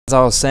As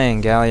I was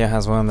saying, Galio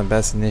has one of the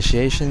best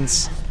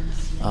initiations.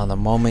 The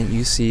moment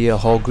you see a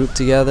whole group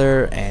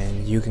together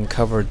and you can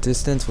cover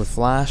distance with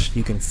flash,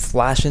 you can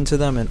flash into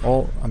them and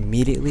ult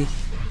immediately,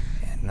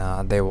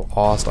 and they will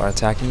all start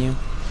attacking you.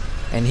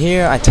 And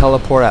here I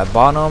teleport at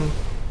bottom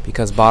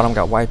because bottom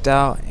got wiped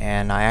out,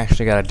 and I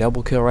actually got a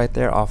double kill right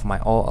there off my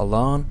ult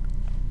alone.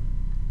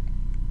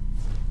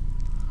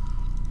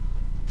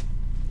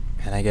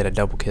 And I get a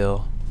double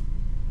kill.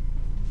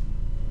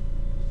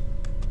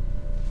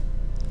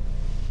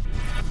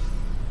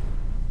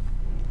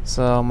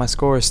 So my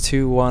score is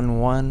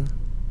 2-1-1.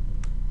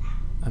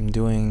 I'm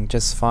doing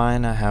just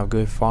fine. I have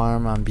good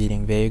farm. I'm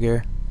beating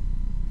Veigar.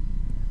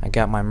 I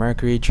got my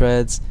Mercury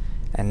treads,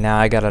 and now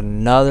I got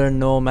another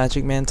null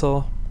magic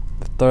mantle,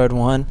 the third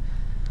one.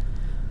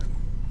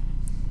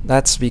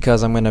 That's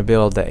because I'm gonna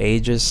build the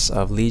Aegis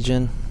of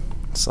Legion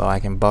so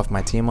I can buff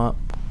my team up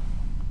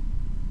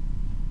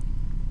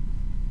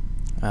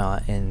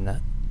in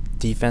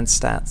defense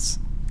stats.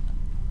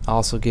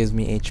 Also gives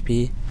me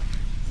HP.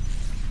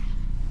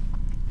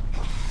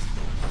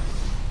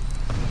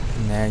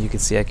 And there you can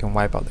see I can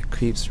wipe out the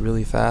creeps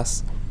really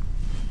fast.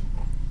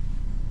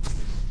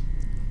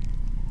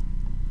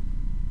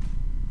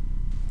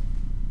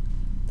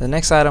 The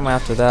next item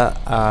after that,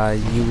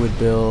 you would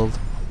build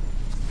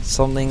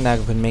something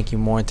that would make you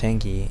more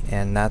tanky,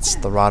 and that's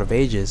the Rod of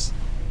Ages.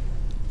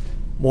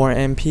 More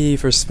MP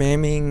for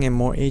spamming and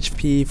more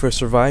HP for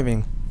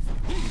surviving.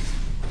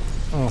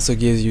 Also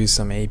gives you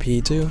some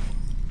AP too.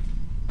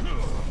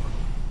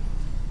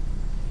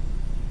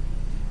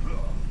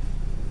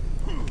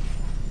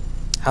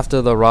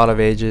 After the Rod of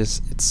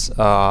Ages, it's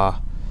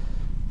all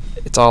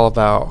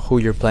about who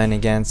you're playing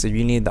against. If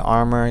you need the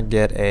armor,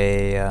 get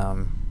a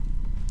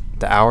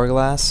the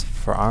Hourglass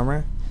for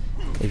armor.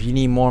 If you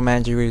need more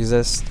magic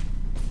resist,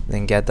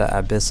 then get the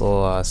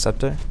Abyssal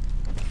Scepter.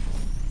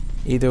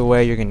 Either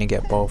way, you're gonna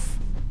get both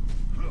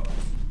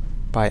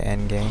by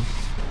end game.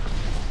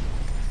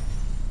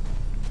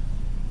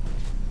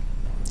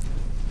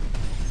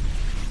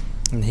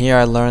 And here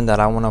I learned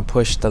that I want to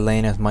push the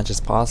lane as much as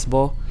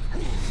possible.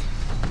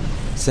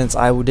 Since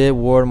I did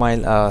ward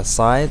my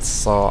sides,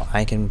 so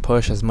I can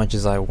push as much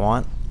as I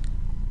want.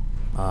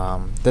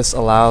 This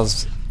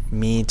allows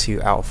me to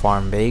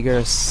outfarm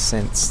Veigar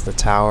since the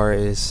tower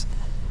is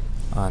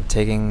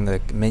taking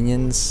the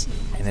minions,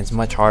 and it's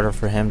much harder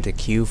for him to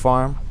Q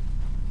farm.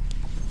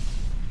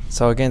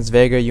 So against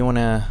Veigar, you want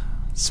to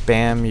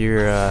spam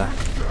your,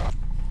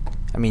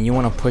 you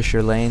want to push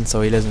your lane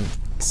so he doesn't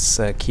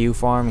Q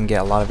farm and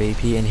get a lot of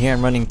AP. And here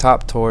I'm running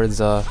top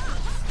towards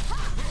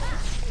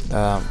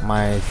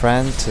my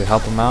friend to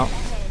help him out,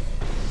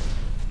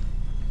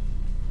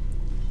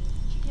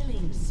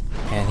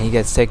 and he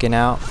gets taken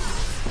out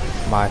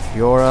by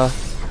Fiora,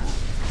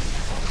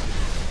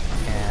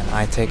 and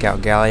I take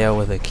out Galio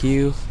with a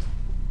Q,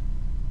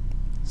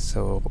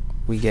 so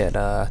we get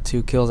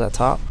 2 kills at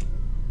top,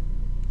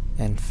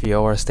 and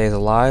Fiora stays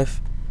alive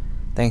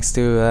thanks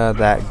to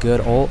that good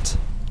ult.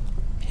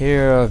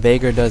 Here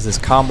Veigar does this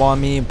combo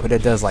on me, but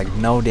it does like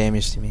no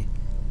damage to me,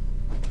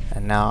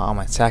 and now I'm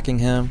attacking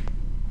him.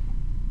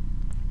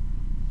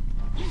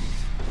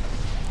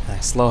 I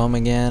slow him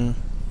again,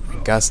 I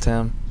gust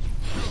him,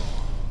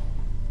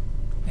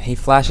 he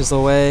flashes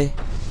away,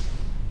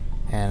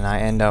 and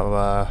I end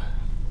up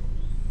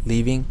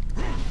leaving.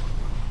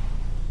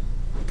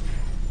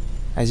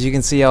 As you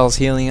can see, I was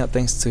healing up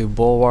thanks to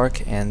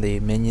Bulwark and the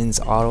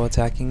minions auto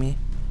attacking me.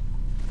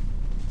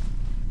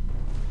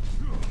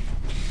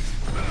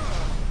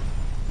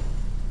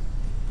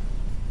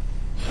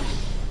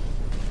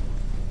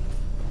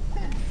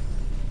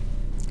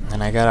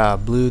 And I got a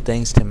blue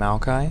thanks to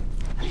Maokai.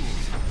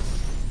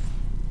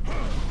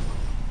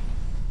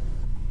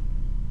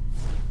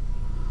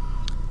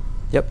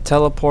 Yep,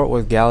 teleport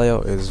with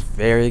Galio is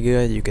very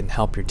good. You can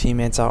help your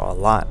teammates out a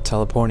lot,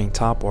 teleporting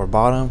top or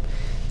bottom,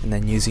 and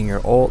then using your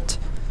ult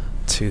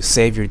to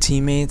save your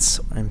teammates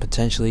and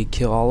potentially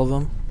kill all of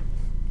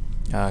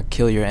them,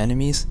 kill your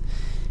enemies.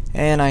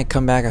 And I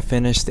come back, I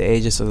finish the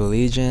Aegis of the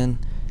Legion,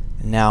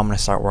 and now I'm going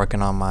to start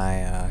working on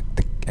my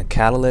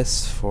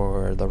catalyst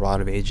for the Rod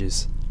of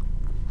Ages.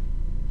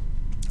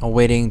 I'm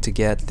waiting to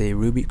get the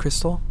Ruby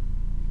Crystal,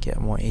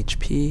 get more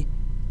HP,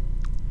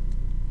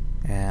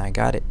 and I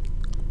got it.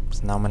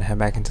 So now I'm going to head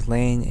back into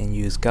lane and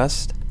use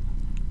Gust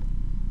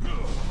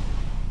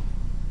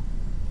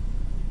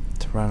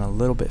to run a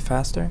little bit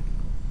faster.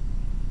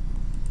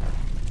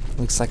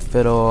 Looks like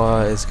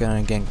Fiddle is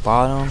going to gank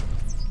bottom,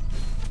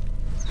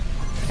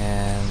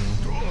 and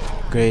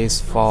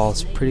Graves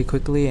falls pretty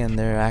quickly, and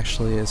there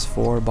actually is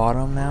 4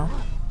 bottom now.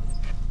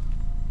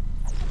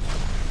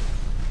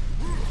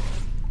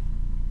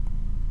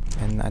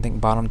 And I think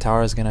bottom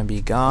tower is going to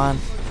be gone,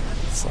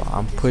 so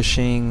I'm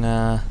pushing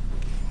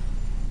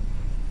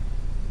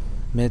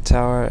mid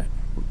tower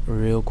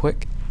real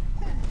quick.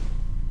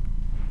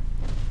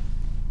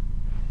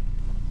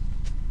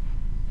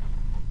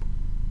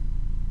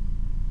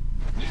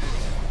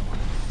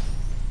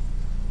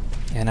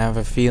 And I have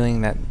a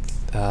feeling that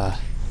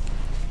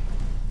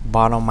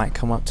bottom might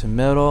come up to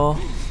middle,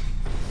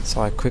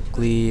 So I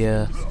quickly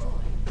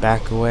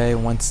back away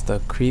once the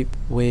creep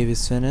wave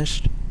is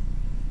finished,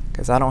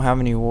 because I don't have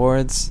any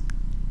wards.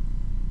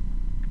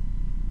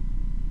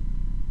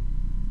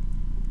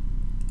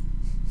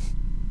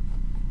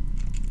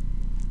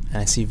 And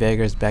I see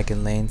Veigar's back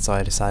in lane, so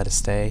I decide to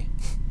stay.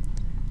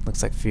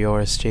 Looks like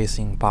Fiora's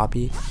chasing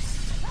Poppy.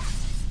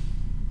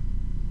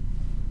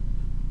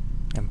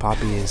 And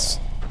Poppy is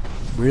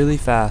really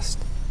fast.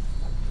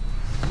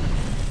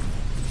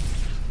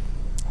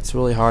 It's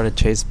really hard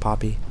to chase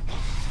Poppy.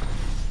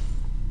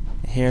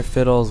 Here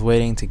Fiddle is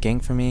waiting to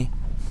gank for me.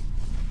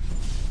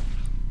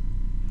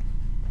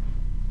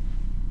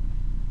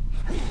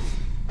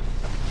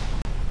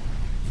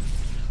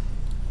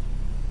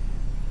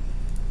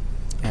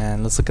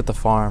 And let's look at the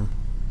farm.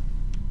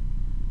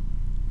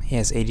 He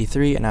has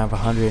 83 and I have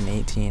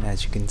 118.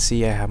 As you can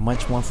see, I have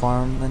much more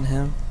farm than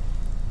him.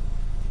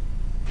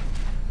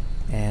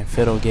 And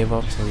Fiddle gave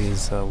up, so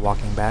he's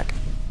walking back.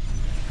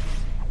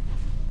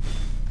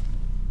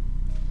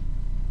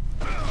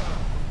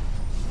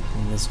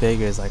 And this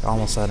Veigar is like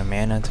almost out of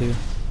mana too.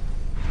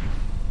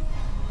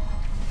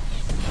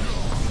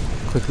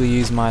 Quickly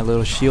use my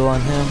little shield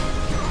on him,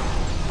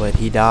 but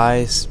he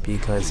dies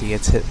because he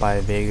gets hit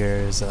by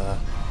Veigar's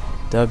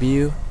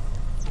W.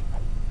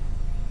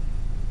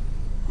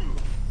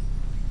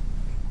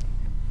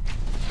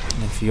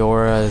 And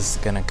Fiora is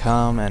gonna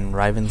come and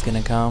Riven's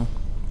gonna come.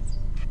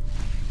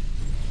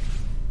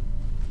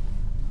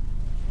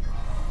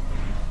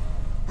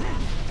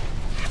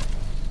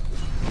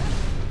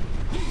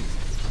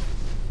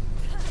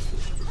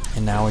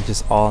 And now we're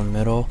just all in the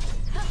middle.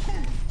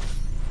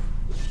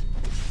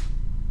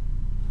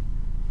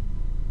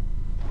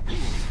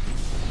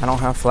 I don't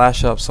have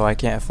flash up, so I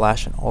can't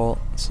flash and ult,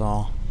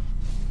 so.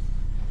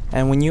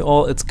 And when you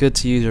ult, it's good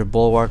to use your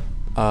bulwark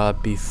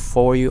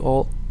before you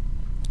ult.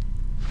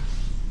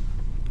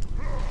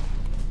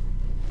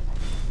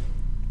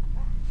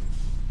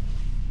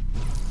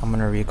 I'm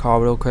gonna recall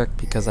real quick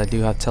because I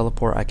do have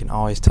teleport. I can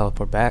always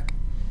teleport back.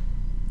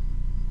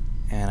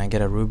 And I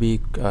get a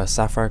ruby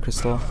sapphire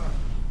crystal.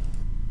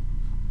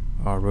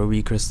 Or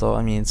ruby crystal,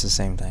 I mean it's the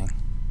same thing.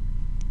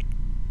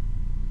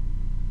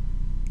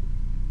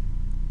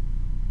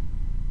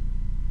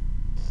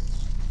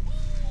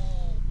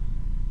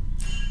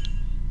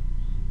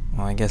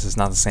 Well, I guess it's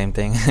not the same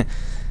thing.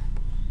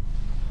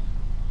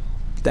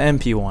 The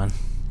MP one.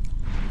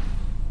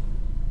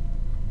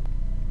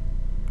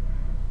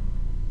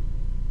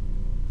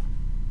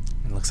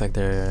 It looks like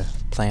they're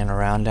playing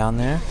around down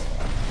there.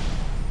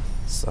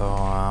 So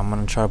I'm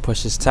gonna try to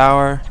push this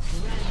tower.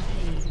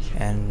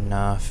 And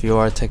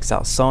Fiora takes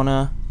out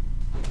Sona.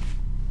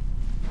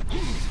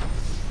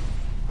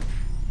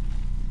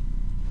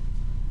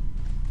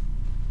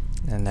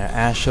 And their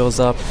Ashe shows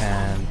up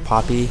and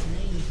Poppy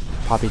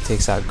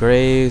takes out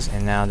Graves,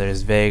 and now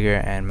there's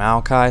Veigar and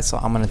Maokai. So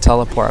I'm gonna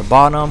teleport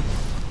bottom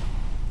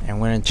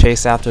and we're gonna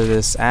chase after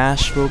this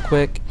Ashe real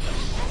quick.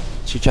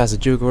 She tries to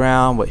juke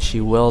around, but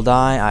she will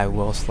die. I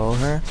will slow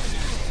her.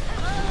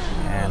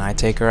 And I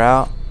take her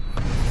out.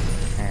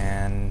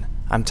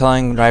 I'm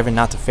telling Riven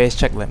not to face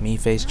check, let me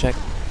face check.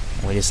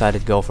 And we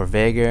decided to go for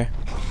Veigar.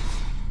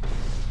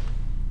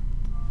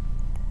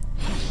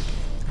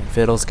 And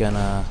Fiddle's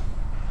gonna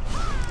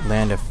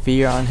land a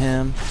fear on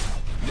him.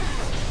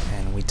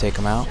 And we take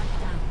him out.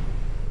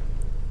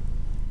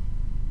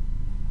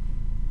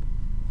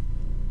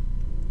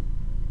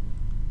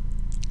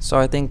 So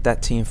I think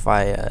that team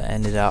fight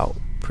ended out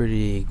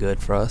pretty good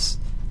for us.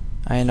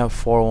 I end up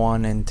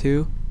 4-1 and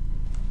 2.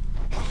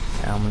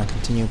 And I'm going to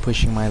continue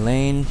pushing my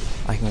lane.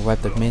 I can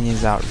wipe the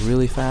minions out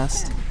really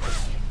fast.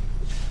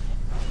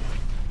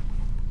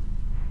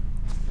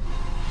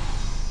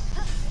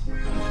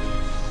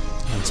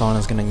 And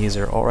Sona's going to use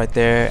her ult right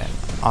there.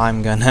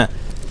 I'm going to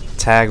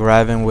tag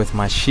Riven with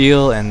my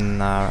shield,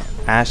 and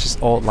Ashe's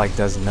ult like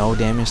does no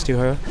damage to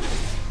her.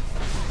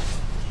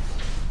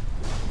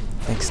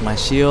 Thanks to my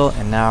shield,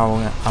 and now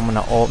I'm going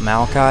to ult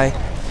Maokai.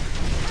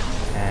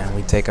 And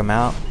we take him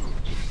out.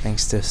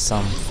 Thanks to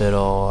some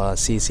Fiddle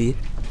CC.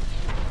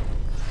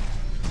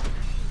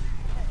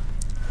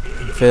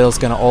 Fiddle's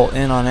gonna ult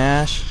in on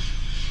Ashe,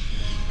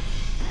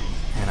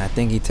 and I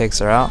think he takes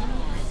her out.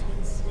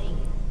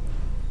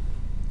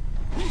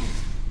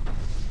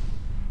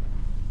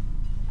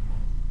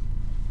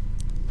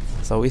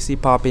 So we see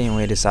Poppy and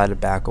we decide to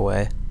back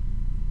away.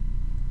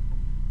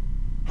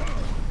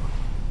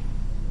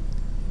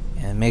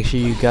 And make sure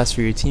you gust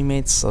for your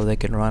teammates so they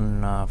can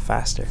run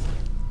faster.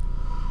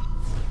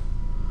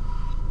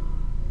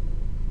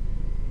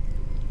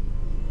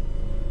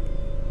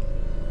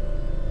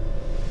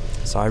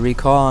 So I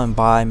recall and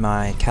buy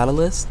my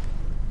catalyst,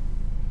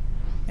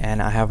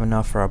 and I have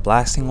enough for a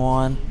blasting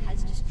wand,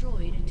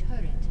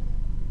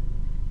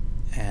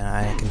 and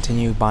I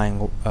continue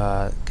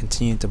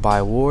to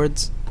buy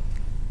wards,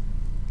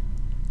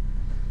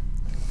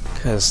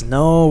 because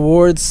no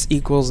wards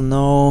equals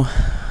no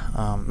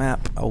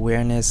map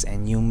awareness,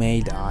 and you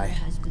may die.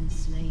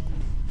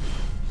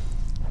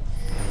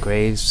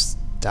 Graves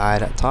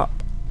died at top.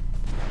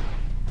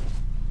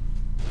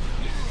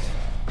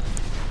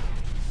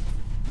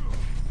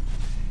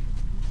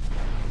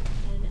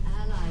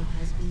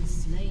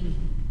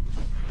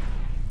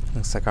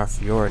 Looks like our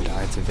Fiora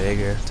died to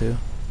Veigar too.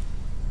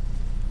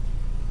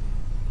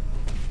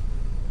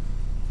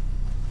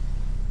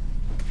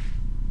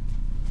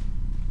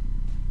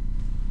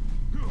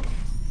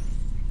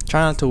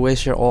 Try not to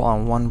waste your ult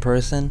on one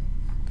person.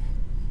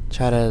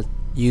 Try to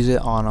use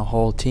it on a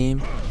whole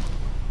team.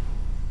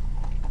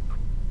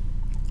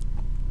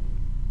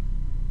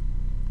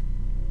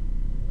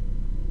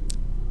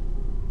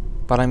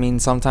 But I mean,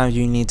 sometimes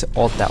you need to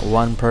ult that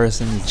one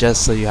person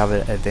just so you have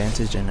an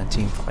advantage in a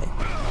team fight.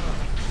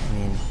 I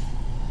mean,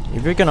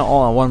 if you're gonna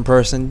ult on one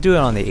person, do it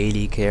on the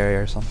AD carry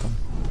or something.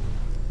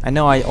 I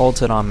know I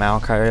ulted on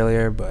Maokai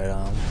earlier, but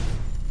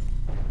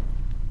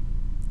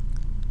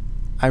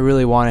I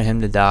really wanted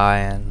him to die,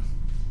 and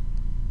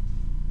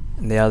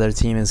the other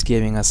team is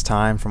giving us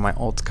time for my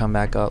ult to come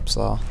back up,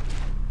 so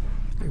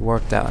it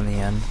worked out in the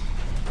end.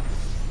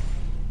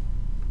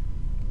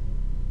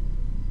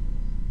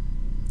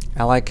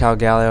 I like how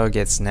Galio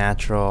gets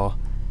natural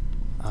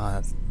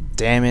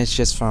damage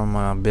just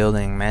from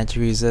building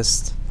magic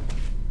resist,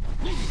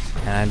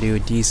 and I do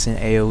decent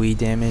AoE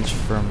damage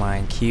for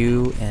my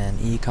Q and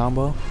E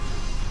combo.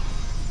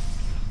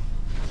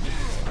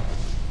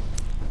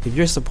 If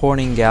you're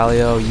supporting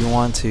Galio, you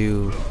want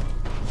to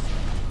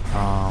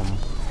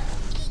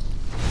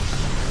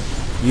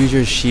use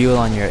your shield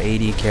on your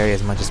AD carry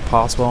as much as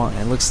possible. And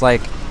it looks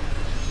like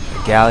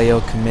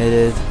Galio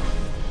committed.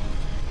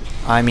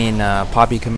 Poppy committed.